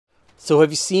So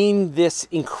have you seen this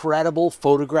incredible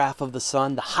photograph of the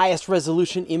sun, the highest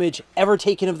resolution image ever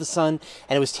taken of the sun,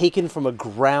 and it was taken from a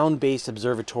ground-based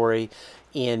observatory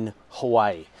in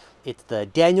Hawaii. It's the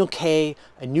Daniel K.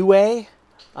 Inouye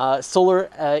solar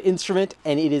instrument,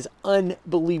 and it is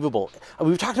unbelievable.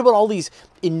 We've talked about all these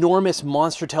enormous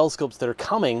monster telescopes that are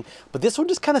coming, but this one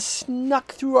just kind of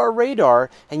snuck through our radar,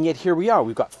 and yet here we are.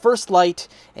 We've got first light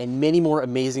and many more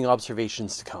amazing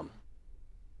observations to come.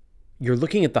 You're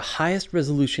looking at the highest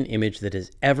resolution image that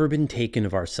has ever been taken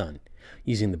of our sun,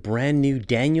 using the brand new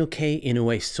Daniel K.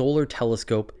 Inouye solar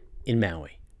telescope in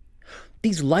Maui.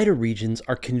 These lighter regions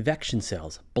are convection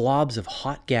cells, blobs of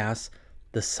hot gas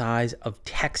the size of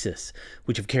Texas,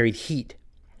 which have carried heat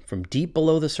from deep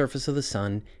below the surface of the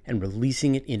sun and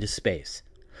releasing it into space.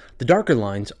 The darker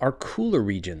lines are cooler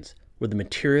regions, where the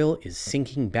material is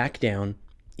sinking back down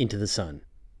into the sun.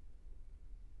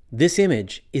 This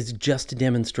image is just a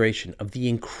demonstration of the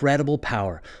incredible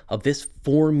power of this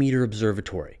 4-meter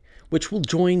observatory, which will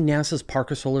join NASA's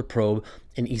Parker Solar Probe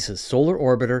and ESA's Solar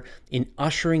Orbiter in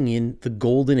ushering in the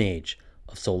golden age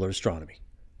of solar astronomy.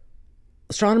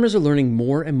 Astronomers are learning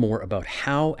more and more about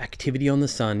how activity on the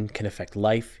sun can affect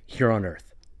life here on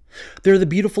Earth. There are the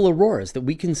beautiful auroras that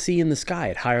we can see in the sky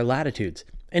at higher latitudes,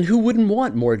 and who wouldn't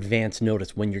want more advanced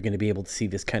notice when you're going to be able to see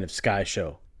this kind of sky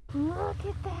show? Look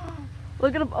at that!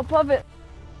 Look at above it!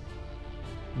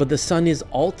 But the sun is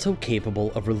also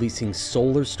capable of releasing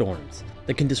solar storms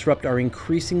that can disrupt our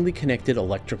increasingly connected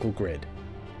electrical grid.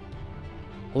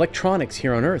 Electronics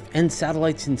here on Earth and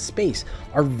satellites in space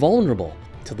are vulnerable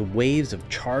to the waves of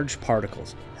charged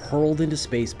particles hurled into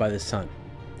space by the sun.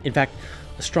 In fact,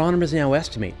 astronomers now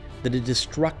estimate that a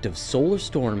destructive solar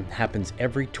storm happens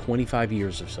every 25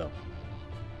 years or so.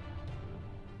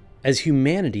 As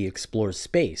humanity explores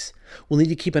space, we'll need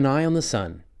to keep an eye on the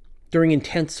sun. During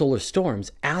intense solar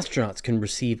storms, astronauts can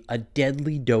receive a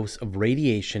deadly dose of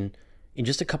radiation in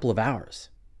just a couple of hours.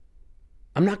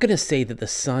 I'm not going to say that the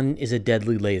sun is a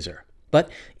deadly laser, but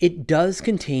it does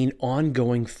contain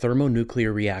ongoing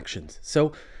thermonuclear reactions,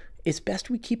 so it's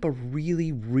best we keep a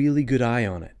really good eye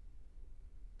on it.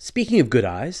 Speaking of good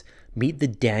eyes, meet the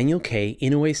Daniel K.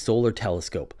 Inouye Solar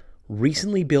Telescope,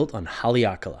 recently built on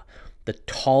Haleakala, the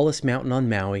tallest mountain on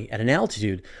Maui at an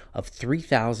altitude of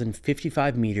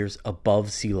 3,055 meters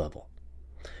above sea level.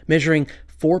 Measuring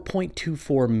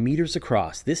 4.24 meters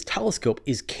across, this telescope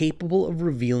is capable of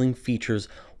revealing features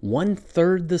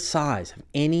 1/3 the size of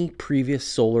any previous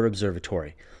solar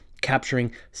observatory,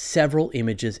 capturing several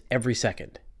images every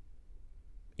second.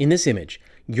 In this image,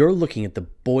 you're looking at the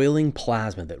boiling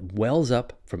plasma that wells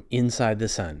up from inside the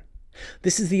sun.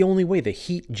 This is the only way the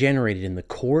heat generated in the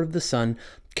core of the sun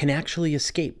can actually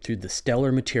escape through the stellar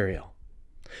material.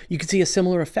 You can see a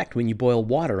similar effect when you boil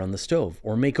water on the stove,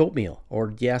 or make oatmeal,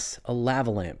 or yes, a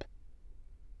lava lamp.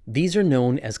 These are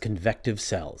known as convective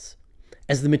cells.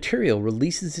 As the material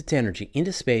releases its energy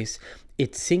into space,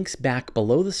 it sinks back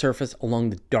below the surface along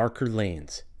the darker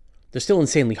lanes. They're still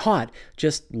insanely hot,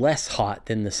 just less hot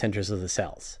than the centers of the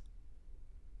cells.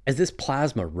 As this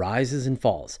plasma rises and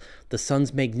falls, the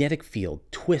sun's magnetic field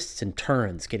twists and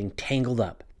turns, getting tangled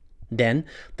up. Then,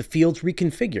 the fields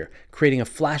reconfigure, creating a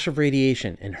flash of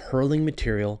radiation and hurling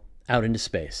material out into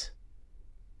space.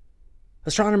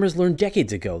 Astronomers learned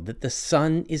decades ago that the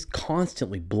sun is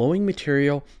constantly blowing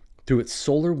material through its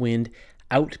solar wind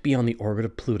out beyond the orbit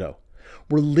of Pluto.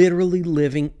 We're literally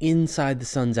living inside the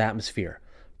sun's atmosphere,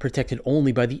 protected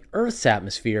only by the Earth's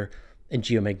atmosphere and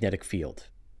geomagnetic field.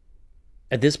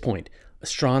 At this point,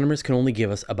 astronomers can only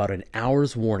give us about an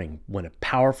hour's warning when a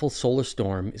powerful solar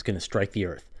storm is going to strike the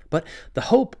Earth. But the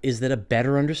hope is that a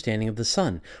better understanding of the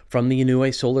sun from the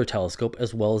Inouye Solar Telescope,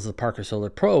 as well as the Parker Solar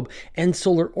Probe and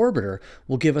Solar Orbiter,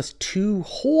 will give us 2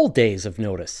 whole days of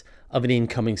notice of an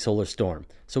incoming solar storm,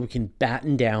 so we can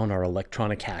batten down our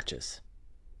electronic hatches.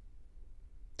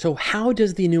 So how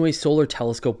does the Inouye Solar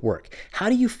Telescope work? How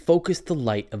do you focus the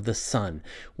light of the sun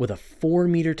with a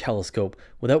 4-meter telescope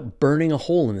without burning a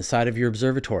hole in the side of your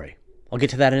observatory? I'll get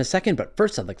to that in a second, but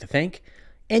first I'd like to thank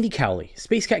Andy Cowley,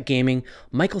 Space Cat Gaming,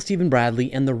 Michael Stephen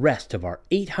Bradley, and the rest of our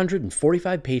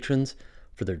 845 patrons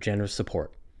for their generous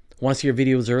support. Want to see your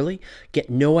videos early? Get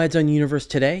no ads on Universe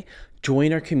Today?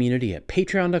 Join our community at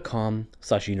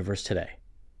patreon.com/universetoday.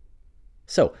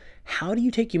 So, how do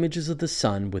you take images of the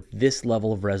sun with this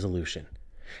level of resolution?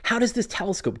 How does this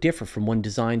telescope differ from one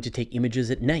designed to take images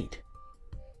at night?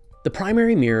 The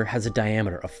primary mirror has a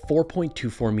diameter of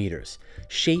 4.24 meters,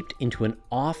 shaped into an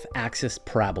off-axis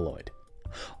paraboloid.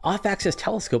 Off-axis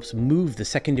telescopes move the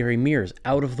secondary mirrors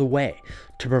out of the way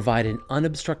to provide an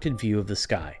unobstructed view of the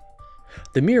sky.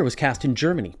 The mirror was cast in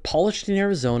Germany, polished in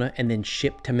Arizona, and then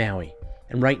shipped to Maui.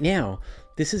 And right now,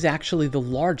 this is actually the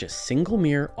largest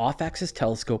single-mirror off-axis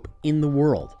telescope in the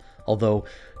world, although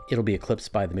it'll be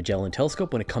eclipsed by the Magellan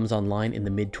telescope when it comes online in the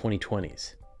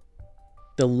mid-2020s.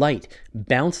 The light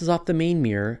bounces off the main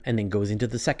mirror and then goes into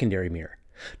the secondary mirror.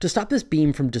 To stop this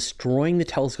beam from destroying the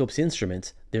telescope's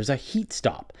instruments, there's a heat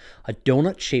stop, a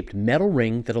donut-shaped metal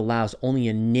ring that allows only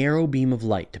a narrow beam of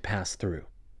light to pass through.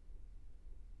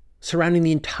 Surrounding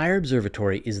the entire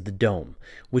observatory is the dome,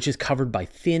 which is covered by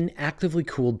thin, actively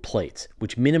cooled plates,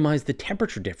 which minimize the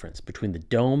temperature difference between the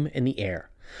dome and the air.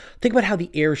 Think about how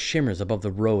the air shimmers above the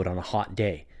road on a hot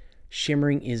day.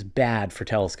 Shimmering is bad for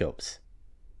telescopes.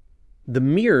 The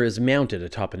mirror is mounted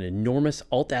atop an enormous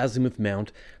alt-azimuth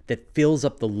mount that fills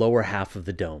up the lower half of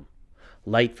the dome.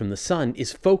 Light from the sun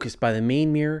is focused by the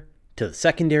main mirror to the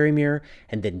secondary mirror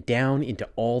and then down into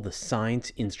all the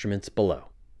science instruments below.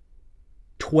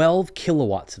 12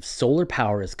 kilowatts of solar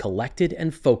power is collected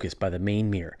and focused by the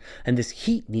main mirror, and this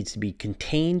heat needs to be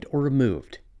contained or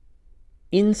removed.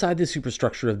 Inside the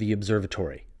superstructure of the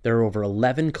observatory, there are over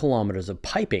 11 kilometers of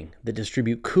piping that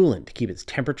distribute coolant to keep its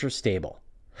temperature stable.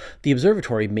 The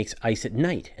observatory makes ice at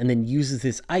night and then uses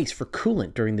this ice for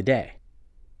coolant during the day.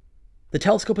 The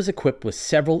telescope is equipped with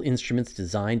several instruments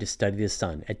designed to study the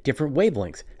sun at different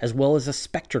wavelengths, as well as a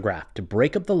spectrograph to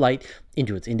break up the light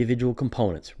into its individual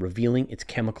components, revealing its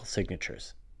chemical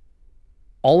signatures.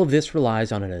 All of this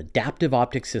relies on an adaptive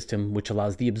optics system which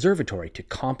allows the observatory to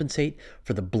compensate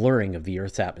for the blurring of the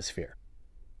Earth's atmosphere.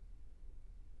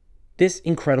 This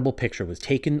incredible picture was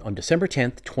taken on December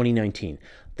 10th, 2019,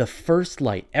 the first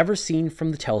light ever seen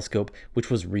from the telescope, which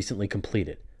was recently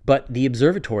completed. But the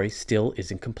observatory still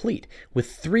isn't complete.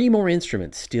 With 3 more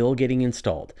instruments still getting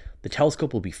installed, the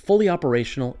telescope will be fully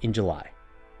operational in July.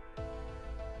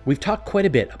 We've talked quite a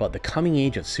bit about the coming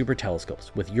age of super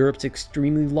telescopes, with Europe's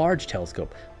extremely large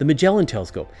telescope, the Magellan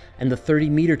telescope, and the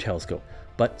 30-meter telescope,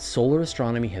 but solar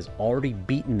astronomy has already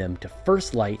beaten them to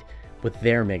first light with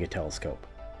their mega telescope.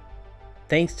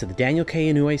 Thanks to the Daniel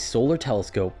K. Inouye Solar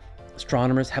Telescope,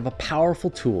 astronomers have a powerful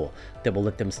tool that will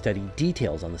let them study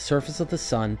details on the surface of the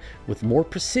sun with more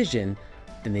precision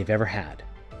than they've ever had.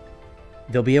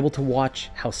 They'll be able to watch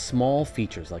how small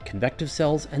features like convective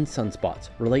cells and sunspots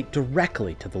relate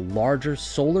directly to the larger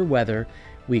solar weather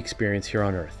we experience here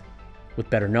on Earth. With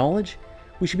better knowledge,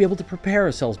 we should be able to prepare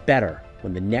ourselves better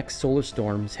when the next solar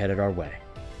storm is headed our way.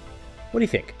 What do you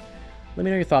think? Let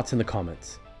me know your thoughts in the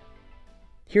comments.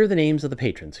 Here are the names of the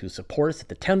patrons who support us at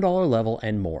the $10 level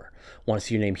and more. Want to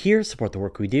see your name here, support the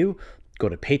work we do? Go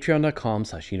to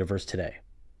patreon.com/universetoday.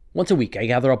 Once a week, I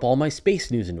gather up all my space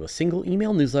news into a single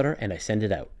email newsletter and I send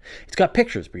it out. It's got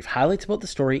pictures, brief highlights about the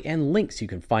story, and links you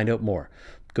can find out more.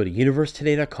 Go to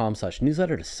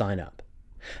universetoday.com/newsletter to sign up.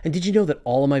 And did you know that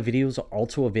all of my videos are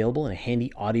also available in a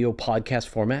handy audio podcast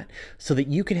format so that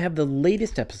you can have the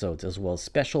latest episodes as well as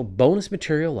special bonus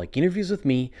material like interviews with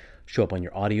me show up on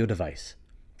your audio device?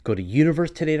 Go to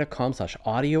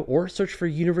universetoday.com/audio or search for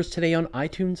Universe Today on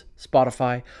iTunes,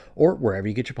 Spotify, or wherever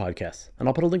you get your podcasts, and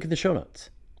I'll put a link in the show notes.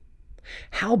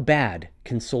 How bad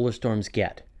can solar storms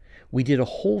get? We did a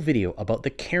whole video about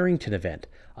the Carrington event,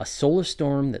 a solar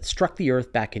storm that struck the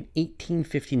Earth back in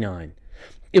 1859.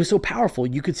 It was so powerful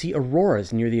you could see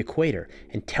auroras near the equator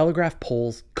and telegraph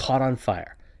poles caught on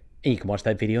fire. And you can watch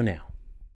that video now.